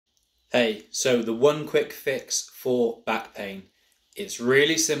Hey, so the one quick fix for back pain. It's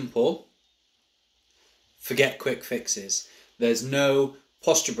really simple. Forget quick fixes. There's no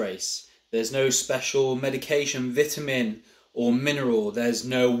posture brace. There's no special medication, vitamin or mineral. There's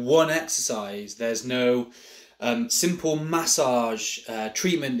no one exercise. There's no simple massage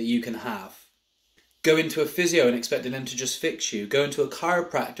treatment that you can have. Go into a physio and expecting them to just fix you. Go into a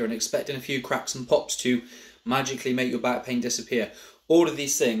chiropractor and expecting a few cracks and pops to magically make your back pain disappear. All of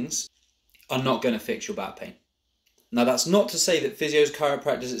these things are not going to fix your back pain. Now, that's not to say that physios,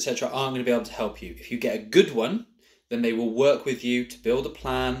 chiropractors, etc. aren't going to be able to help you. If you get a good one, then they will work with you to build a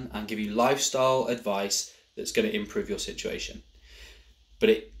plan and give you lifestyle advice that's going to improve your situation.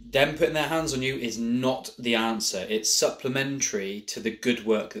 But them putting their hands on you is not the answer. It's supplementary to the good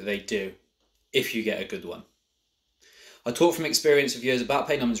work that they do if you get a good one. I talk from experience of years of back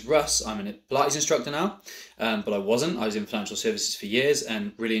pain. My name is Russ. I'm a Pilates instructor now, but I wasn't. I was in financial services for years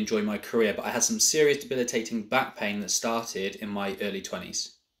and really enjoyed my career, but I had some serious debilitating back pain that started in my early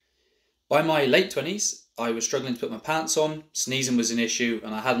 20s. By my late 20s, I was struggling to put my pants on, sneezing was an issue,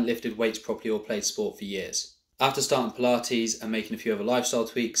 and I hadn't lifted weights properly or played sport for years. After starting Pilates and making a few other lifestyle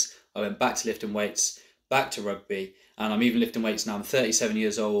tweaks, I went back to lifting weights, back to rugby, and I'm even lifting weights now. I'm 37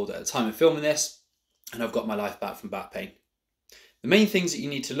 years old at the time of filming this, and I've got my life back from back pain. The main things that you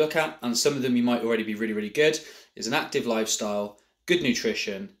need to look at, and some of them you might already be really good, is an active lifestyle, good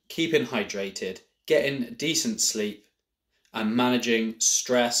nutrition, keeping hydrated, getting decent sleep, and managing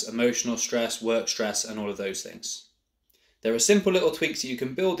stress, emotional stress, work stress, and all of those things. There are simple little tweaks that you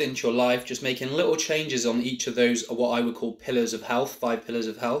can build into your life, just making little changes on each of those, what I would call pillars of health, 5 pillars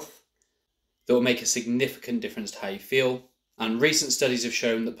of health, that will make a significant difference to how you feel. And recent studies have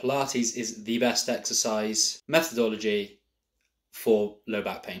shown that Pilates is the best exercise methodology for low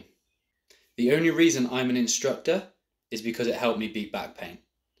back pain. The only reason I'm an instructor is because it helped me beat back pain.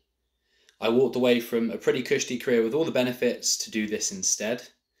 I walked away from a pretty cushy career with all the benefits to do this instead,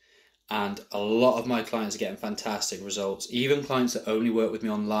 and a lot of my clients are getting fantastic results. Even clients that only work with me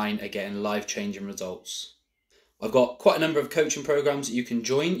online are getting life-changing results. I've got quite a number of coaching programs that you can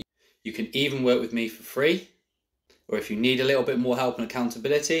join. You can even work with me for free. Or if you need a little bit more help and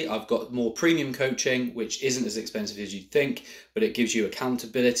accountability, I've got more premium coaching, which isn't as expensive as you'd think, but it gives you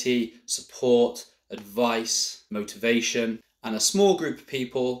accountability, support, advice, motivation, and a small group of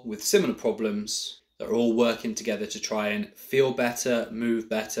people with similar problems that are all working together to try and feel better, move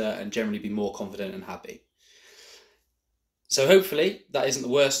better, and generally be more confident and happy. So hopefully that isn't the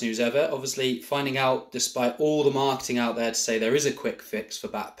worst news ever. Obviously, finding out, despite all the marketing out there to say there is a quick fix for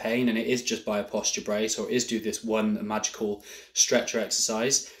back pain and it is just buy a posture brace or it is do this one magical stretcher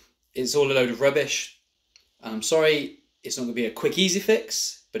exercise, it's all a load of rubbish. And I'm sorry, it's not going to be a quick, easy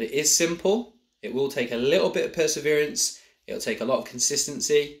fix, but it is simple. It will take a little bit of perseverance. It'll take a lot of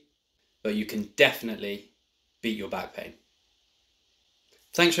consistency, but you can definitely beat your back pain.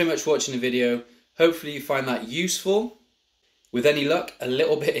 Thanks very much for watching the video. Hopefully you find that useful. With any luck, a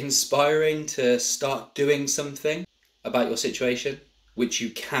little bit inspiring to start doing something about your situation, which you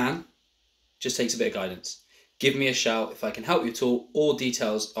can. Just takes a bit of guidance. Give me a shout if I can help you at all. All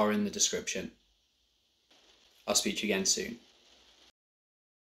details are in the description. I'll speak to you again soon.